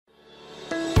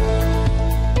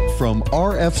from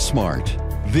RF Smart.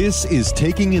 This is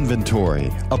Taking Inventory,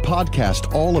 a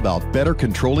podcast all about better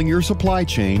controlling your supply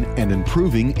chain and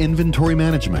improving inventory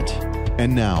management.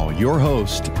 And now, your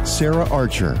host, Sarah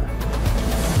Archer.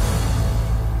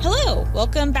 Hello,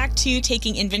 welcome back to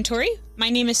Taking Inventory. My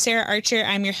name is Sarah Archer.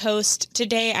 I'm your host.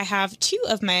 Today, I have two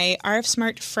of my RF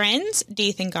Smart friends,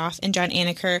 Dathan Goff and John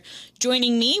Anaker,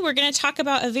 joining me. We're going to talk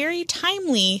about a very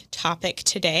timely topic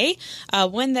today,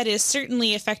 one that is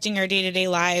certainly affecting our day-to-day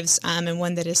lives, and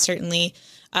one that is certainly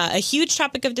a huge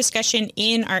topic of discussion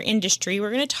in our industry.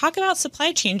 We're going to talk about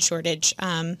supply chain shortage.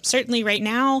 Certainly right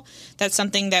now, that's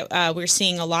something that we're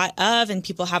seeing a lot of and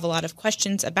people have a lot of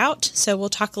questions about. So we'll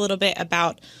talk a little bit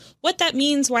about what that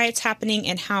means, why it's happening,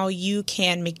 and how you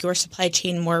can make your supply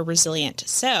chain more resilient.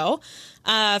 So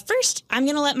first, I'm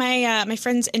going to let my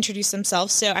friends introduce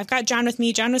themselves. So I've got John with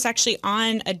me. John was actually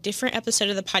on a different episode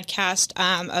of the podcast,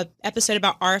 an episode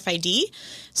about RFID.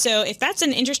 So if that's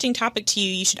an interesting topic to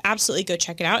you, you should absolutely go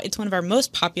check it out. It's one of our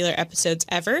most popular episodes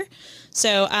ever.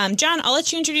 So John, I'll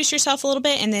let you introduce yourself a little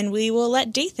bit, and then we will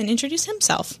let Dathan introduce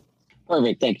himself.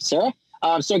 Perfect. Thank you, Sarah.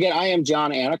 So again, I am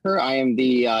John Anaker. I am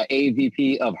the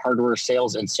AVP of Hardware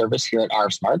Sales and Service here at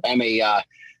RF Smart. I'm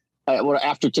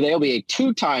after today, I'll be a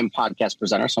two-time podcast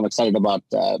presenter, so I'm excited about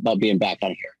being back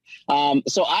on here.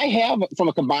 So I have, from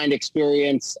a combined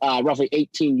experience, roughly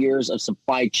 18 years of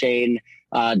supply chain,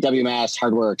 WMS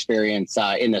hardware experience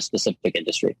in this specific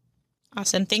industry.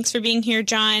 Awesome. Thanks for being here,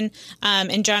 John.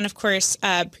 And John, of course,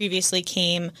 previously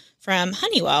came from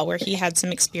Honeywell, where he had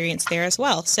some experience there as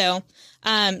well. So,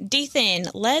 Dathan,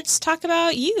 let's talk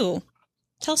about you.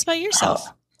 Tell us about yourself.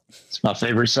 It's my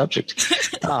favorite subject.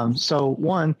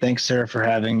 Thanks, Sarah, for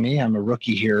having me. I'm a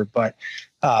rookie here, but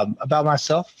about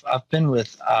myself, I've been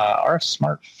with RF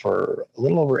Smart for a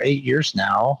little over 8 years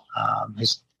now.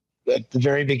 At the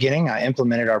very beginning, I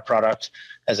implemented our product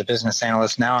as a business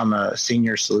analyst. Now I'm a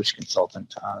senior solution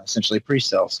consultant, essentially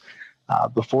pre-sales.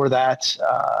 Before that,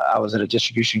 I was at a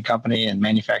distribution company and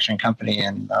manufacturing company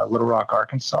in Little Rock,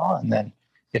 Arkansas. And then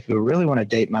if we really want to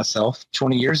date myself,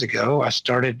 20 years ago, I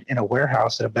started in a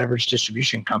warehouse at a beverage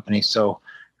distribution company. So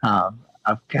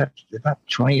I've got about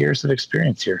 20 years of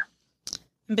experience here.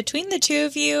 And between the two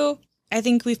of you, I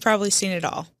think we've probably seen it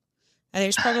all.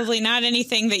 There's probably not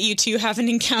anything that you two haven't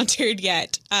encountered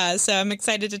yet. So I'm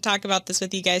excited to talk about this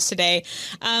with you guys today.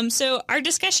 So our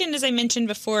discussion, as I mentioned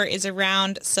before, is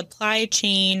around supply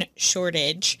chain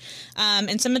shortage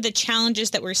and some of the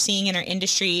challenges that we're seeing in our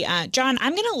industry. John,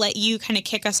 I'm going to let you kind of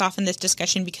kick us off in this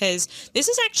discussion because this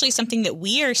is actually something that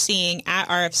we are seeing at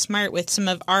RF Smart with some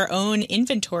of our own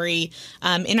inventory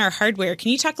in our hardware.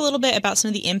 Can you talk a little bit about some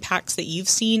of the impacts that you've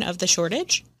seen of the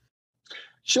shortage?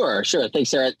 Sure. Thanks,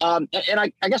 Sarah. And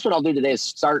I guess what I'll do today is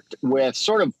start with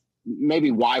sort of maybe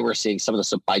why we're seeing some of the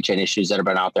supply chain issues that have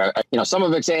been out there. Some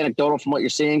of it's anecdotal from what you're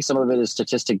seeing. Some of it is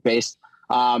statistic based.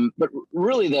 But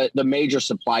really the major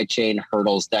supply chain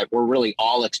hurdles that we're really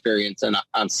all experiencing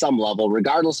on some level,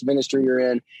 regardless of industry you're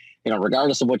in,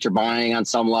 regardless of what you're buying on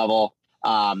some level,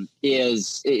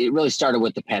 is it really started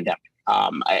with the pandemic.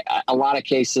 A lot of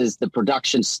cases, the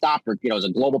production stopped, it was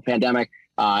a global pandemic.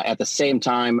 At the same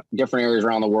time, different areas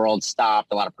around the world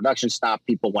stopped. A lot of production stopped.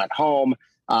 People went home,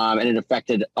 and it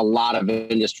affected a lot of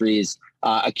industries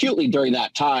acutely during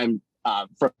that time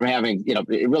from having,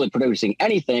 really producing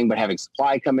anything, but having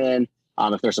supply come in.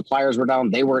 If their suppliers were down,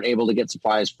 they weren't able to get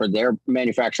supplies for their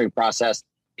manufacturing process.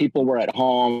 People were at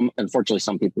home. Unfortunately,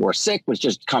 some people were sick, which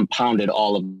just compounded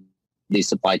all of these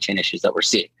supply chain issues that we're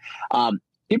seeing.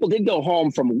 People did go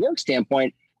home from a work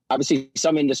standpoint. Obviously,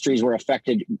 some industries were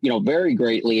affected, very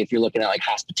greatly. If you're looking at like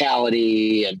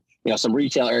hospitality and, some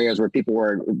retail areas where people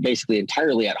were basically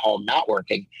entirely at home, not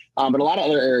working. But a lot of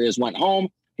other areas went home.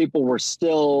 People were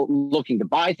still looking to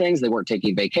buy things. They weren't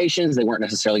taking vacations. They weren't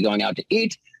necessarily going out to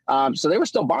eat. So they were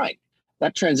still buying.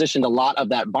 That transitioned a lot of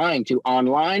that buying to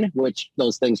online, which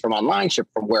those things from online ship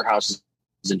from warehouses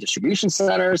and distribution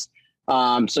centers.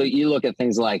 So you look at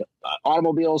things like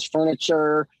automobiles,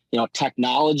 furniture,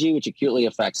 technology, which acutely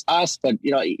affects us, but,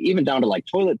 even down to like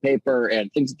toilet paper and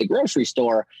things at the grocery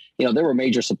store, there were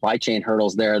major supply chain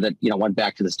hurdles there that, went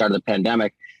back to the start of the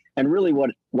pandemic. And really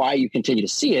why you continue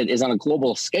to see it is on a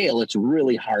global scale, it's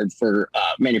really hard for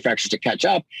manufacturers to catch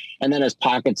up. And then as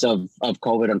pockets of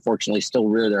COVID, unfortunately, still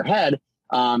rear their head,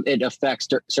 it affects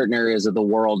certain areas of the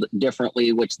world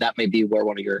differently, which that may be where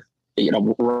one of your,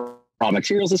 raw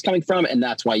materials is coming from. And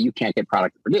that's why you can't get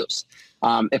product to produce.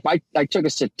 If I took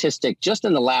a statistic just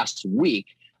in the last week,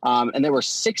 and there were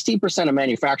 60%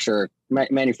 of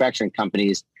manufacturing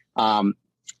companies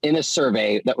in this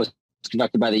survey that was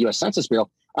conducted by the U.S. Census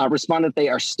Bureau, responded that they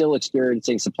are still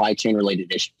experiencing supply chain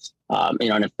related issues.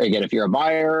 And if you're a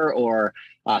buyer or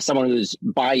someone who's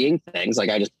buying things, like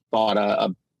I just bought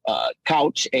a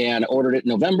couch and ordered it in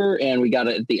November and we got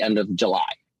it at the end of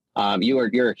July.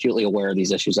 You're acutely aware of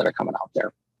these issues that are coming out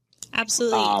there.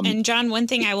 Absolutely. And John, one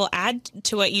thing I will add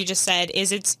to what you just said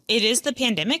is it is the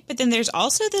pandemic, but then there's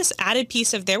also this added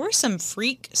piece of there were some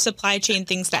freak supply chain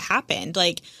things that happened.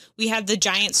 Like we had the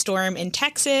giant storm in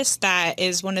Texas. That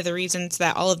is one of the reasons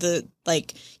that all of the,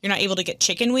 you're not able to get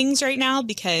chicken wings right now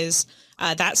because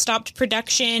that stopped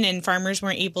production and farmers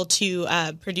weren't able to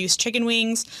produce chicken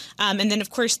wings. And then, of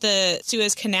course, the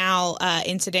Suez Canal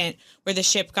incident where the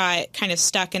ship got kind of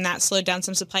stuck and that slowed down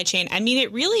some supply chain. I mean,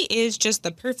 it really is just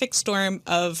the perfect storm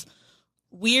of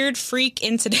weird freak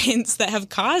incidents that have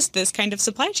caused this kind of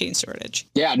supply chain shortage.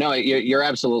 Yeah, no, you're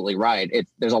absolutely right.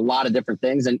 There's a lot of different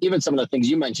things. And even some of the things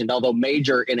you mentioned, although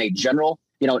major in a general,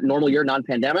 normal year,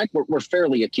 non-pandemic, we're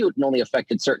fairly acute and only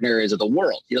affected certain areas of the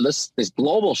world. This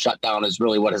global shutdown is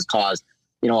really what has caused,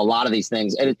 a lot of these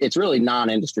things. And it's really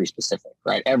non-industry specific,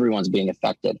 right? Everyone's being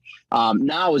affected.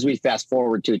 Now, as we fast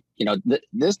forward to,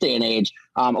 this day and age,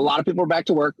 a lot of people are back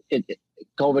to work.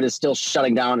 COVID is still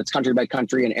shutting down. It's country by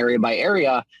country and area by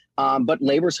area. But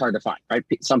labor's hard to find, right?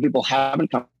 Some people haven't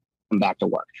come back to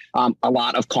work. A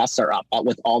lot of costs are up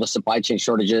with all the supply chain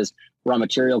shortages. Raw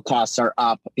material costs are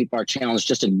up. People are challenged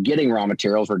just in getting raw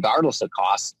materials, regardless of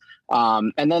costs.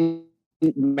 And then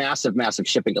massive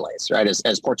shipping delays, right?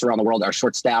 As ports around the world are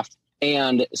short-staffed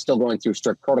and still going through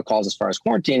strict protocols as far as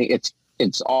quarantining,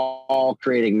 it's all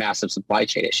creating massive supply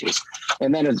chain issues.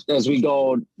 And then as we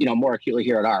go, more acutely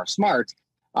here at RF Smart,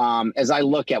 as I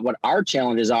look at what our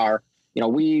challenges are,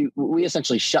 we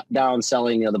essentially shut down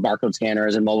selling, the barcode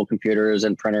scanners and mobile computers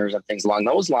and printers and things along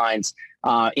those lines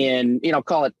in,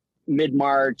 call it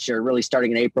mid-March or really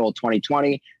starting in April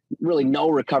 2020. Really no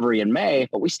recovery in May,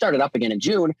 but we started up again in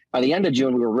June. By the end of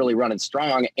June, we were really running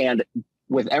strong. And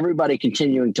with everybody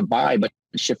continuing to buy, but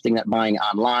shifting that buying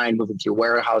online, moving to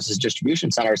warehouses, distribution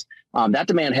centers, that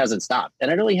demand hasn't stopped. And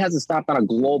it really hasn't stopped on a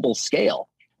global scale.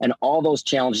 And all those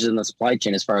challenges in the supply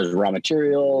chain as far as raw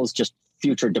materials, just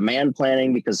future demand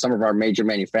planning, because some of our major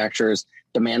manufacturers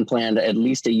demand planned at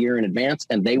least a year in advance,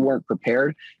 and they weren't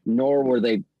prepared, nor were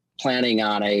they planning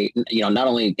on not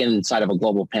only inside of a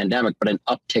global pandemic, but an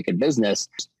uptick in business.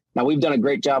 Now, we've done a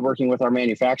great job working with our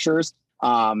manufacturers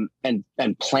and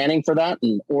planning for that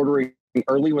and ordering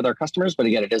early with our customers. But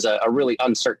again, it is a really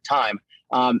uncertain time.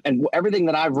 And everything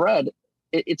that I've read,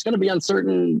 it's going to be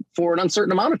uncertain for an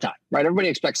uncertain amount of time, right? Everybody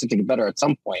expects it to get better at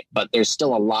some point, but there's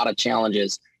still a lot of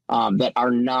challenges that are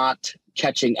not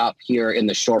catching up here in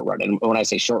the short run. And when I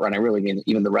say short run, I really mean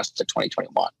even the rest of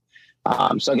 2021.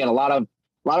 So again, a lot of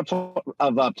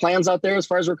plans out there as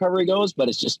far as recovery goes, but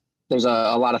it's just there's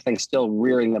a lot of things still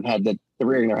rearing their head that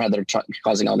are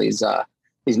causing all these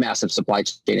massive supply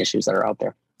chain issues that are out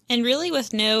there. And really,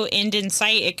 with no end in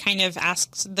sight, it kind of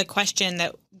asks the question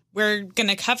that we're going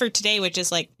to cover today, which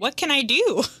is what can I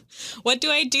do? What do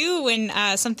I do when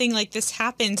something like this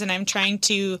happens and I'm trying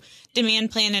to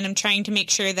demand plan and I'm trying to make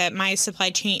sure that my supply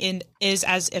chain is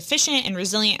as efficient and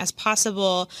resilient as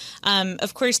possible?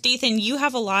 Of course, Dathan, you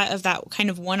have a lot of that kind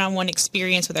of one-on-one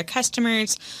experience with our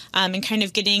customers and kind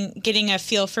of getting a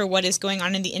feel for what is going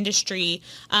on in the industry.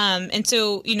 And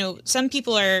so, some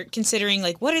people are considering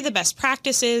what are the best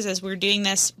practices as we're doing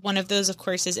this. One of those, of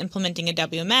course, is implementing a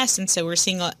WMS. And so we're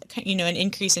seeing an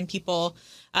increase in people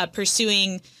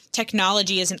pursuing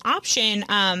technology as an option.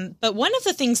 But one of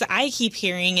the things that I keep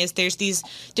hearing is there's these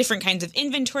different kinds of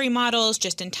inventory models,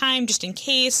 just in time, just in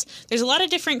case. There's a lot of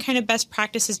different kind of best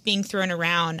practices being thrown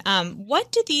around.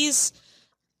 What do these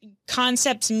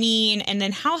concepts mean? And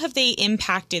then how have they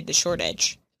impacted the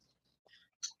shortage?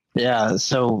 Yeah,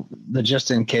 so the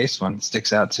just in case one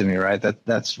sticks out to me, right?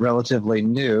 That's relatively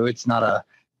new. It's not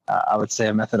I would say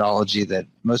a methodology that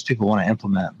most people want to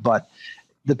implement, but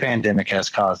the pandemic has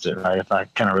caused it, right? If I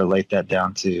kind of relate that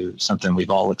down to something we've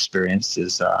all experienced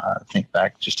is think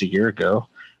back just a year ago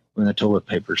when the toilet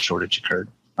paper shortage occurred,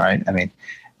 right? I mean,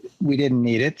 we didn't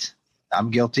need it.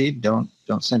 I'm guilty. Don't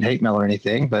send hate mail or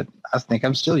anything, but I think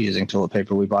I'm still using toilet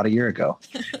paper we bought a year ago.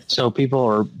 So people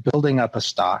are building up a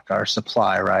stock, our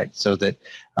supply, right? So that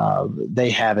they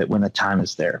have it when the time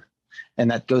is there. And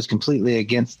that goes completely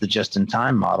against the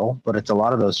just-in-time model, but it's a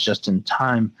lot of those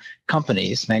just-in-time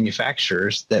companies,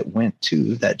 manufacturers that went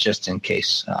to that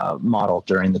just-in-case model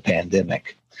during the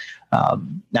pandemic.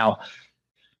 Now,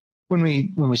 when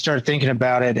we started thinking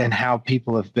about it and how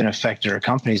people have been affected or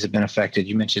companies have been affected,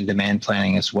 you mentioned demand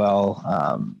planning as well.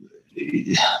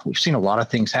 we've seen a lot of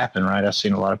things happen, right? I've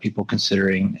seen a lot of people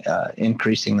considering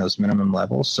increasing those minimum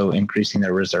levels, so increasing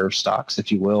their reserve stocks,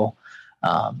 if you will,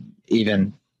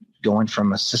 even going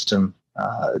from a system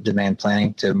demand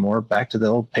planning to more back to the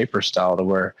old paper style, to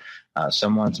where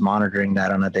someone's monitoring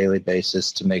that on a daily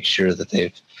basis to make sure that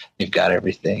they've got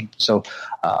everything. So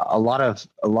a lot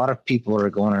of people are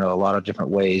going in a lot of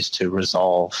different ways to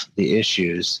resolve the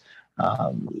issues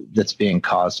that's being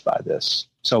caused by this.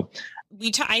 So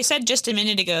I said just a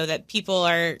minute ago that people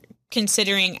are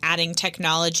considering adding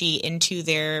technology into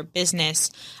their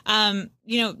business.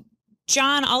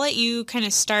 John, I'll let you kind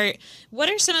of start. What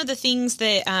are some of the things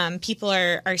that people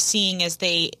are seeing as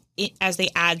they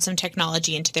add some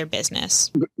technology into their business?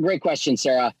 Great question,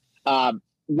 Sarah.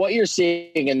 What you're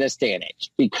seeing in this day and age,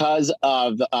 because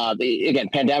of the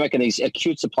pandemic and these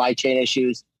acute supply chain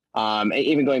issues,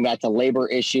 even going back to labor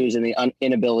issues and the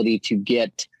inability to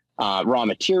get raw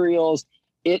materials,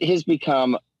 it has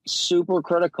become super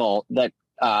critical that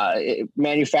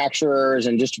manufacturers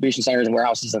and distribution centers and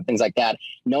warehouses and things like that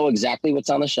know exactly what's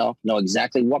on the shelf, know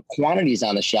exactly what quantities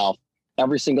on the shelf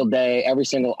every single day, every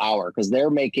single hour, because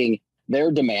they're making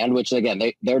their demand, which again,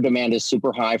 their demand is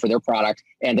super high for their product,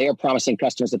 and they are promising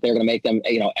customers that they're going to make them,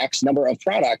 X number of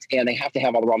products, and they have to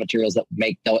have all the raw materials that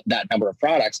make that number of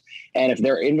products. And if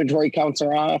their inventory counts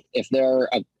are off, if they're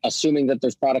assuming that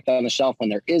there's product on the shelf when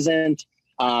there isn't,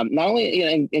 not only,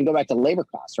 and go back to labor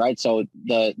costs, right? So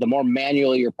the more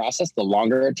manually your process, the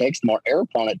longer it takes, the more error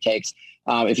prone it takes.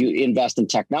 If you invest in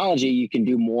technology, you can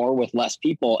do more with less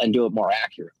people and do it more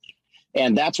accurately.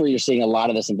 And that's where you're seeing a lot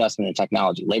of this investment in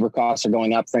technology. Labor costs are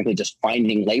going up. Frankly, just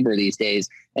finding labor these days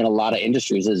in a lot of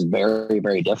industries is very,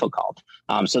 very difficult.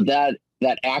 So that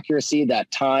accuracy, that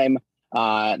time,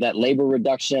 that labor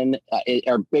reduction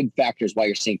are big factors why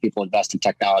you're seeing people invest in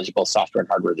technology, both software and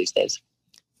hardware these days.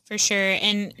 For sure.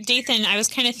 And Dathan, I was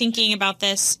kind of thinking about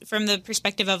this from the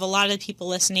perspective of a lot of the people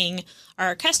listening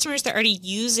are customers that are already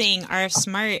using RF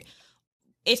Smart.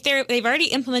 If they've already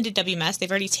implemented WMS,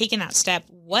 they've already taken that step,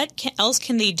 what else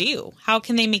can they do? How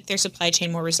can they make their supply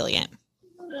chain more resilient?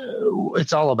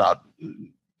 It's all about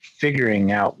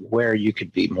figuring out where you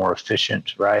could be more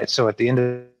efficient, right? So at the end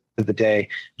of the day,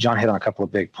 John hit on a couple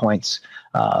of big points.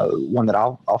 One that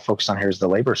I'll focus on here is the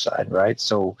labor side, right?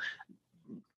 So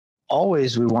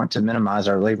always we want to minimize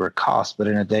our labor costs, but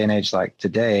in a day and age like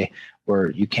today,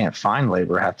 where you can't find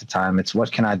labor half the time, it's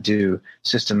what can I do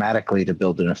systematically to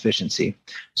build an efficiency?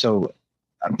 So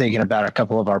I'm thinking about a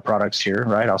couple of our products here,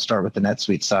 right? I'll start with the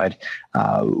NetSuite side.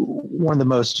 One of the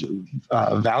most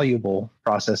valuable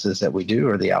processes that we do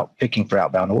are the picking for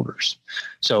outbound orders.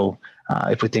 So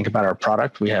if we think about our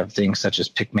product, we have things such as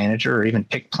Pick Manager or even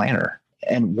Pick Planner.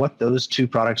 And what those two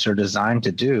products are designed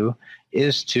to do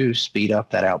is to speed up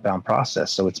that outbound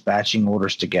process. So it's batching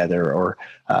orders together or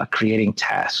creating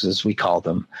tasks, as we call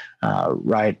them,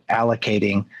 right?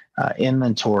 Allocating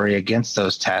inventory against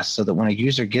those tasks so that when a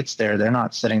user gets there, they're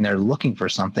not sitting there looking for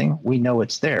something. We know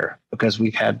it's there because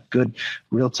we've had good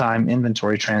real-time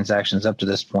inventory transactions up to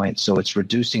this point. So it's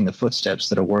reducing the footsteps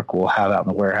that a worker will have out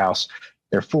in the warehouse,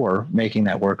 therefore making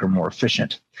that worker more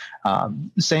efficient. The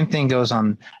same thing goes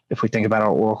on if we think about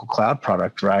our Oracle Cloud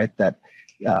product, right? That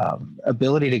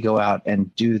ability to go out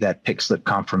and do that pick slip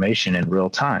confirmation in real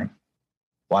time.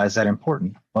 Why is that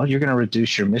important? Well, you're going to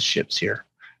reduce your misships here.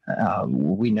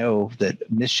 We know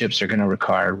that misships are going to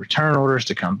require return orders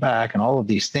to come back and all of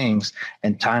these things,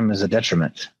 and time is a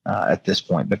detriment at this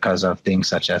point because of things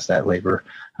such as that labor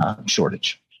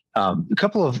shortage. A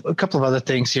couple of other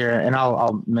things here, and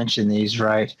I'll mention these,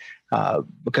 right?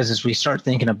 Because as we start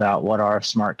thinking about what RF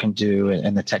Smart can do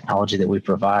and the technology that we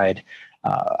provide,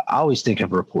 I always think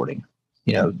of reporting.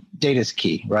 Data is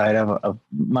key, right?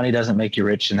 Money doesn't make you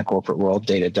rich in the corporate world.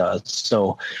 Data does.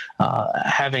 So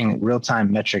having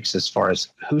real-time metrics as far as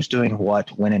who's doing what,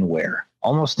 when, and where.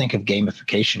 Almost think of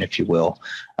gamification, if you will,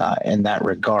 in that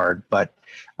regard. But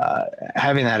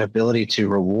having that ability to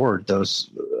reward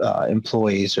those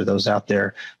employees or those out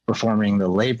there performing the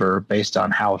labor based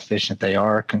on how efficient they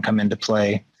are can come into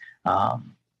play.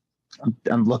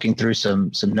 I'm looking through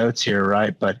some notes here,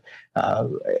 right? But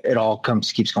it all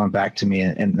keeps going back to me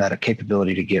and that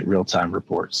capability to get real-time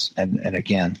reports. And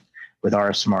again, with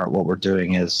RF Smart, what we're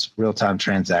doing is real-time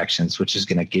transactions, which is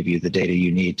going to give you the data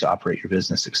you need to operate your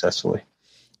business successfully.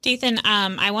 Dathan,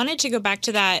 I wanted to go back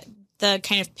to that the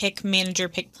kind of pick manager,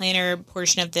 pick planner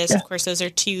portion of this. Yeah. Of course, those are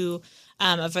two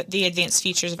of the advanced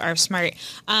features of RF Smart.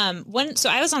 So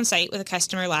I was on site with a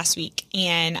customer last week,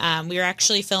 and we were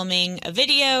actually filming a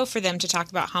video for them to talk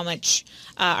about how much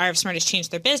RF Smart has changed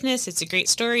their business. It's a great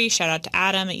story. Shout out to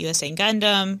Adam at USA and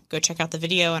Gundam. Go check out the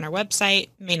video on our website.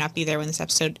 It may not be there when this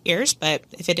episode airs, but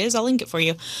if it is, I'll link it for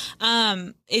you.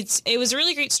 It was a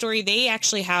really great story. They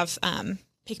actually have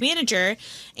Pick Manager,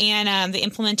 and they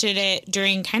implemented it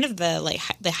during kind of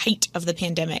the height of the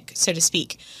pandemic, so to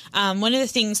speak. One of the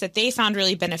things that they found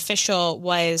really beneficial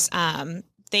was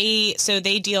they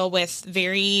deal with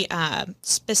very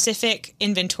specific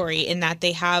inventory in that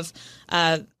they have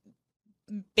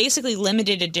basically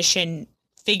limited edition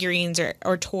figurines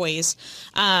or toys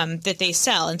that they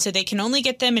sell, and so they can only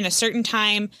get them in a certain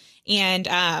time. And,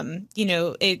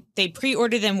 they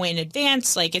pre-order them way in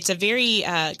advance. Like, it's a very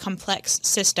complex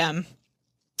system.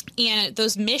 And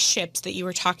those missed ships that you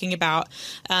were talking about,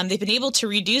 they've been able to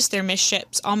reduce their missed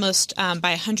ships almost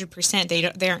by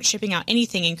 100%. They aren't shipping out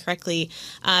anything incorrectly.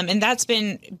 And that's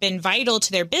been vital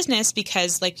to their business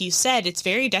because, like you said, it's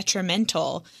very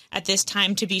detrimental at this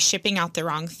time to be shipping out the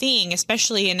wrong thing,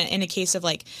 especially in a case of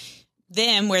like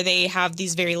them where they have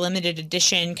these very limited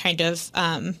edition kind of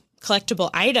collectible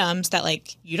items that,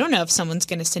 like, you don't know if someone's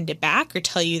going to send it back or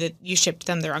tell you that you shipped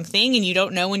them the wrong thing, and you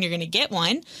don't know when you're going to get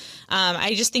one.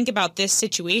 I just think about this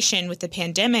situation with the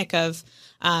pandemic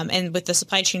and with the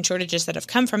supply chain shortages that have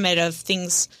come from it, of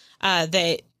things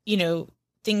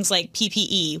things like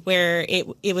PPE, where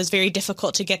it was very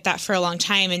difficult to get that for a long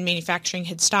time and manufacturing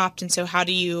had stopped. And so how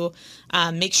do you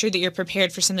make sure that you're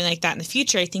prepared for something like that in the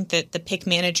future? I think that the Pick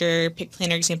Manager, Pick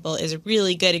Planner example is a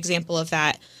really good example of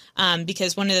that.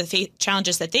 Because one of the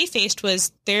challenges that they faced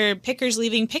was their pickers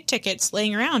leaving pick tickets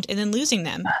laying around and then losing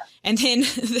them and then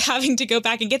having to go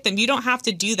back and get them. You don't have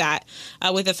to do that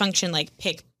with a function like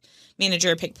Pick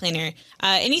Manager or Pick Planner.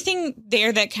 Anything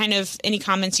there that any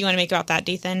comments you want to make about that,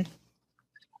 Dathan?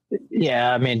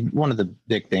 Yeah, I mean, one of the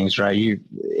big things, right?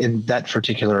 In that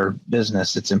particular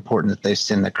business, it's important that they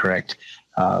send the correct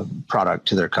product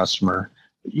to their customer.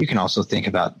 You can also think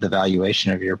about the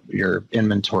valuation of your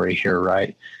inventory here,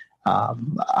 right? I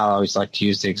always like to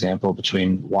use the example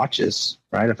between watches,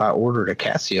 right? If I ordered a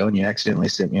Casio and you accidentally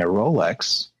sent me a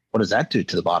Rolex, what does that do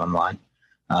to the bottom line?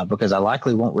 Because I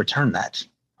likely won't return that.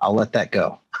 I'll let that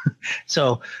go.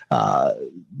 So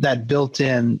that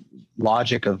built-in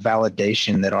logic of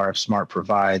validation that RF Smart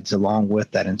provides, along with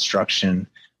that instruction,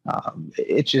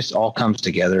 it just all comes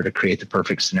together to create the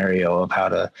perfect scenario of how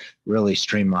to really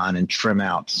streamline and trim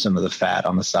out some of the fat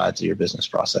on the sides of your business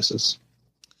processes.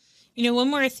 One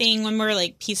more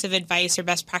piece of advice or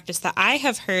best practice that I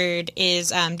have heard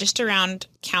is just around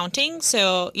counting.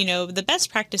 So, the best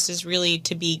practice is really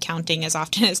to be counting as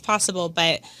often as possible,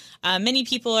 but many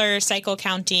people are cycle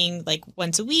counting like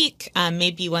once a week,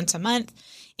 maybe once a month.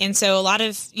 And so a lot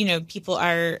of, people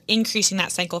are increasing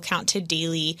that cycle count to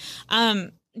daily.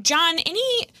 John,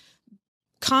 any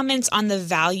comments on the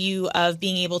value of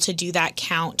being able to do that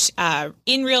count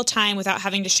in real time without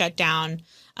having to shut down,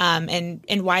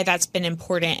 and why that's been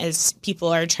important as people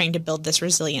are trying to build this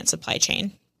resilient supply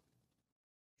chain?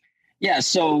 Yeah,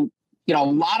 so a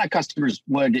lot of customers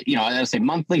would, I say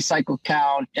monthly cycle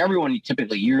count. Everyone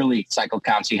typically yearly cycle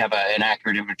counts. So you have an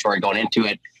accurate inventory going into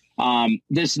it.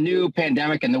 This new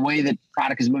pandemic and the way that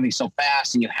product is moving so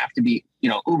fast, and you have to be,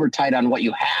 uber tight on what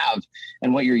you have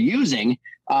and what you're using,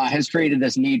 has created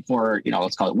this need for,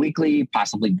 let's call it weekly,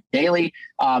 possibly daily,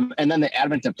 and then the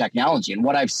advent of technology. And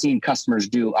what I've seen customers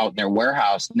do out in their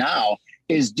warehouse now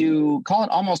is call it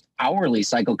almost hourly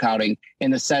cycle counting,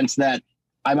 in the sense that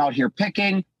I'm out here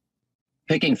picking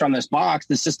from this box.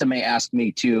 The system may ask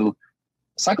me to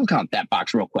cycle count that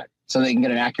box real quick so they can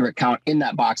get an accurate count in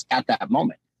that box at that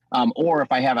moment. Or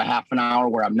if I have a half an hour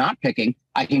where I'm not picking,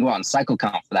 I can go out and cycle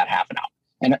count for that half an hour.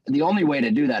 And the only way to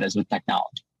do that is with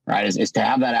technology, right? Is to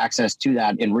have that access to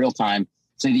that in real time,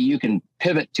 so that you can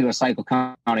pivot to a cycle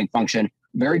counting function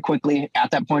very quickly at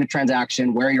that point of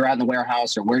transaction, where you're at in the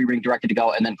warehouse or where you're being directed to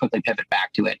go, and then quickly pivot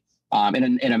back to it.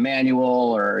 In a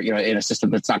manual or in a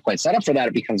system that's not quite set up for that,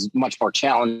 it becomes much more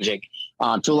challenging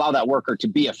to allow that worker to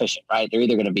be efficient, right? They're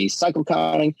either going to be cycle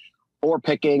counting or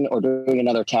picking or doing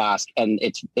another task. And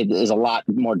it is a lot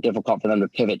more difficult for them to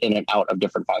pivot in and out of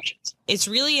different functions. It's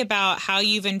really about how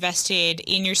you've invested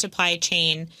in your supply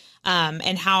chain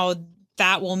and how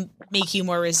that will make you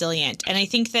more resilient. And I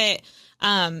think that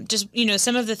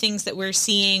some of the things that we're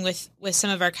seeing with some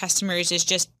of our customers is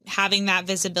just having that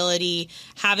visibility,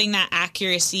 having that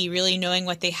accuracy, really knowing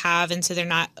what they have. And so they're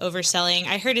not overselling.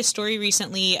 I heard a story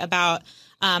recently about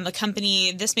a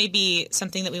company. This may be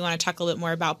something that we want to talk a little bit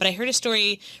more about, but I heard a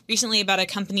story recently about a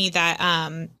company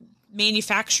that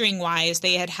manufacturing wise,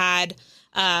 they had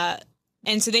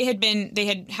and so they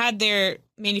had their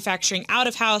manufacturing out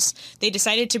of house. They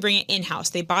decided to bring it in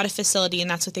house. They bought a facility, and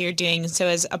that's what they were doing. And so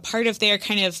as a part of their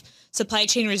kind of supply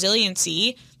chain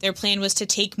resiliency, their plan was to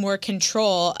take more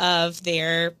control of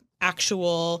their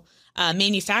actual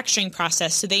manufacturing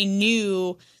process. So they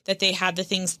knew that they had the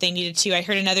things that they needed to. I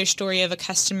heard another story of a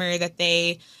customer that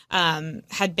they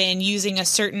had been using a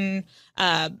certain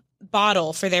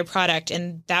bottle for their product,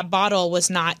 and that bottle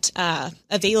was not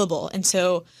available. And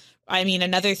so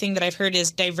another thing that I've heard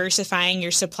is diversifying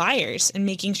your suppliers and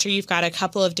making sure you've got a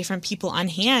couple of different people on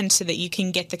hand so that you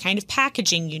can get the kind of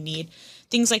packaging you need,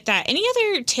 things like that. Any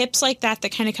other tips like that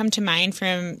that kind of come to mind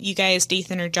from you guys,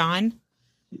 Dathan or John?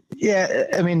 Yeah,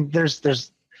 there's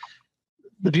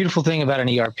the beautiful thing about an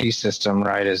ERP system,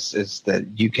 right, is that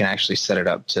you can actually set it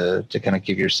up to kind of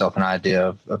give yourself an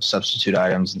idea of substitute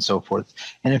items and so forth.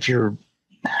 And if you're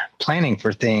planning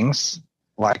for things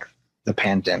like the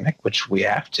pandemic, which we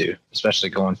have to, especially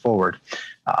going forward,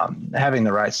 having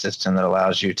the right system that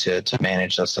allows you to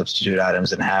manage those substitute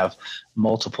items and have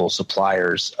multiple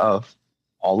suppliers of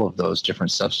all of those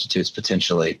different substitutes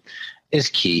potentially is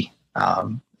key.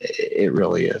 It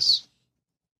really is.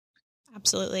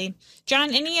 Absolutely.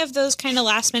 John, any of those kind of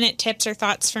last minute tips or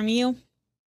thoughts from you?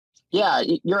 Yeah,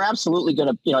 you're absolutely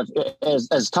going to,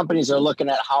 as companies are looking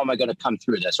at how am I going to come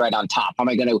through this right on top? How am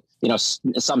I going to,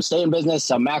 some stay in business,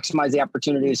 some maximize the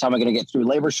opportunities? How am I going to get through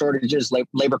labor shortages,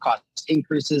 labor cost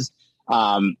increases,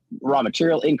 raw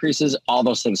material increases? All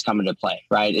those things come into play,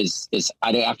 right? Is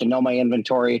I have to know my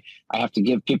inventory. I have to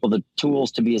give people the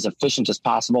tools to be as efficient as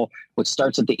possible, which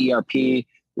starts at the ERP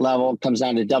level, comes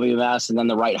down to WMS, and then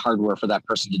the right hardware for that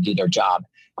person to do their job.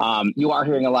 You are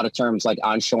hearing a lot of terms like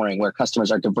onshoring, where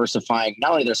customers are diversifying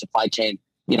not only their supply chain,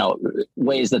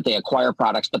 ways that they acquire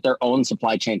products, but their own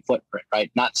supply chain footprint,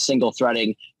 right? Not single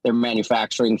threading their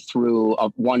manufacturing through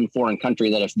one foreign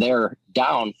country that if they're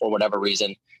down for whatever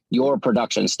reason, your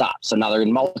production stops. So now they're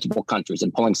in multiple countries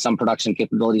and pulling some production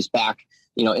capabilities back,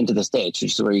 into the States,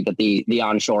 which is where you get the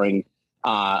onshoring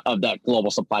of that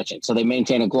global supply chain. So they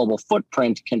maintain a global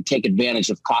footprint, can take advantage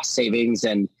of cost savings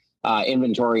and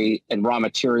inventory and raw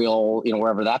material,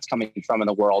 wherever that's coming from in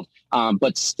the world,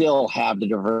 but still have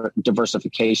the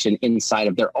diversification inside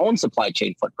of their own supply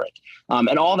chain footprint.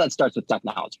 And all that starts with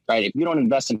technology, right? If you don't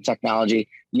invest in technology,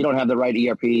 you don't have the right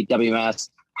ERP, WMS,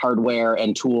 hardware,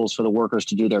 and tools for the workers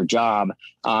to do their job.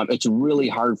 It's really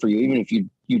hard for you, even if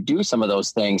you do some of those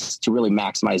things, to really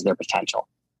maximize their potential.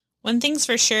 One thing's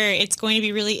for sure, it's going to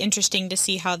be really interesting to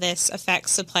see how this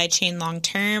affects supply chain long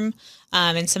term,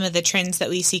 and some of the trends that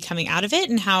we see coming out of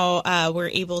it, and how we're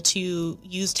able to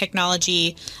use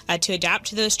technology to adapt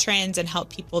to those trends and help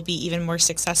people be even more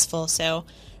successful. So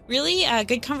really a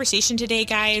good conversation today,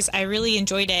 guys. I really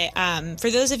enjoyed it. For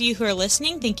those of you who are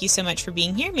listening, thank you so much for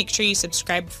being here. Make sure you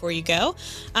subscribe before you go.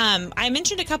 I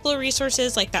mentioned a couple of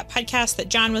resources like that podcast that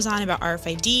John was on about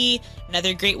RFID,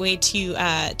 another great way to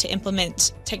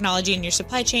implement technology in your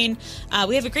supply chain.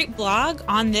 We have a great blog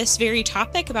on this very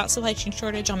topic about supply chain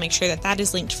shortage. I'll make sure that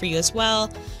is linked for you as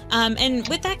well. And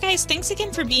with that, guys, thanks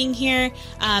again for being here.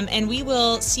 And we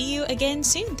will see you again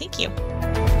soon. Thank you.